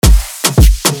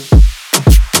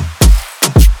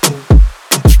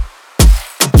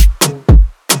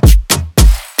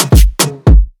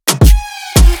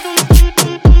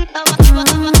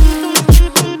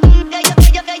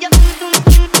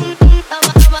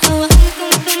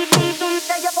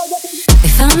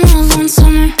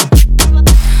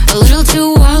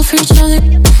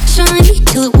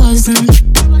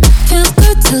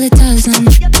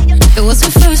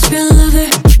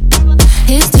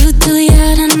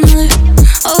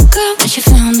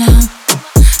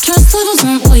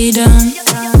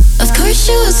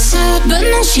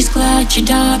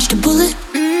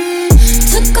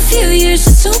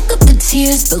soak up the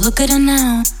tears, but look at her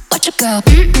now. Watch her go.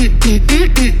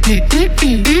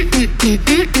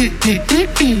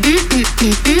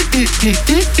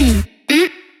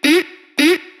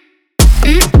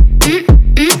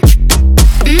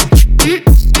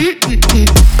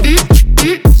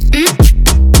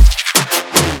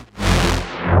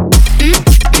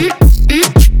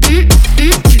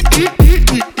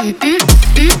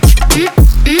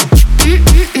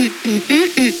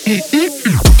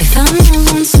 They found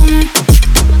love one summer,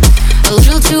 a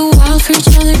little too wild for each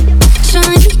other.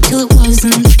 Shiny till it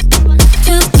wasn't,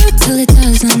 feel good till it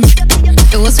doesn't.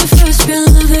 It was her first real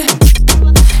lover,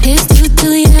 his too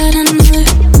till he had another.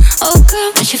 Oh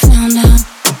girl, when she found out,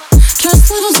 trust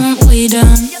levels went way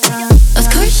down. Of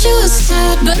course she was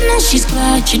sad, but now she's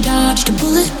glad she dodged a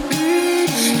bullet.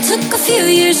 Took a few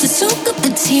years to soak up the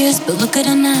tears, but look at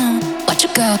her now. Watch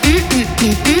her go.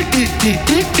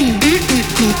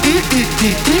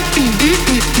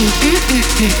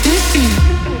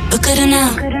 Look at her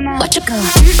now. Watch her go.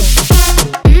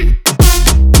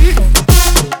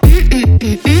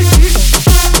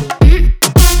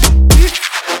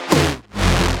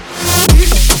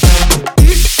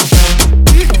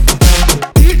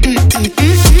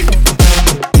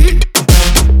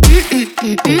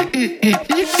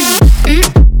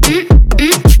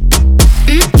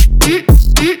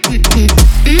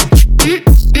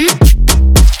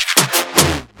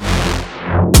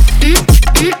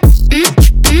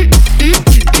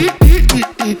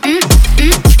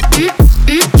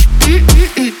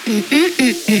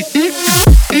 Mm-hmm.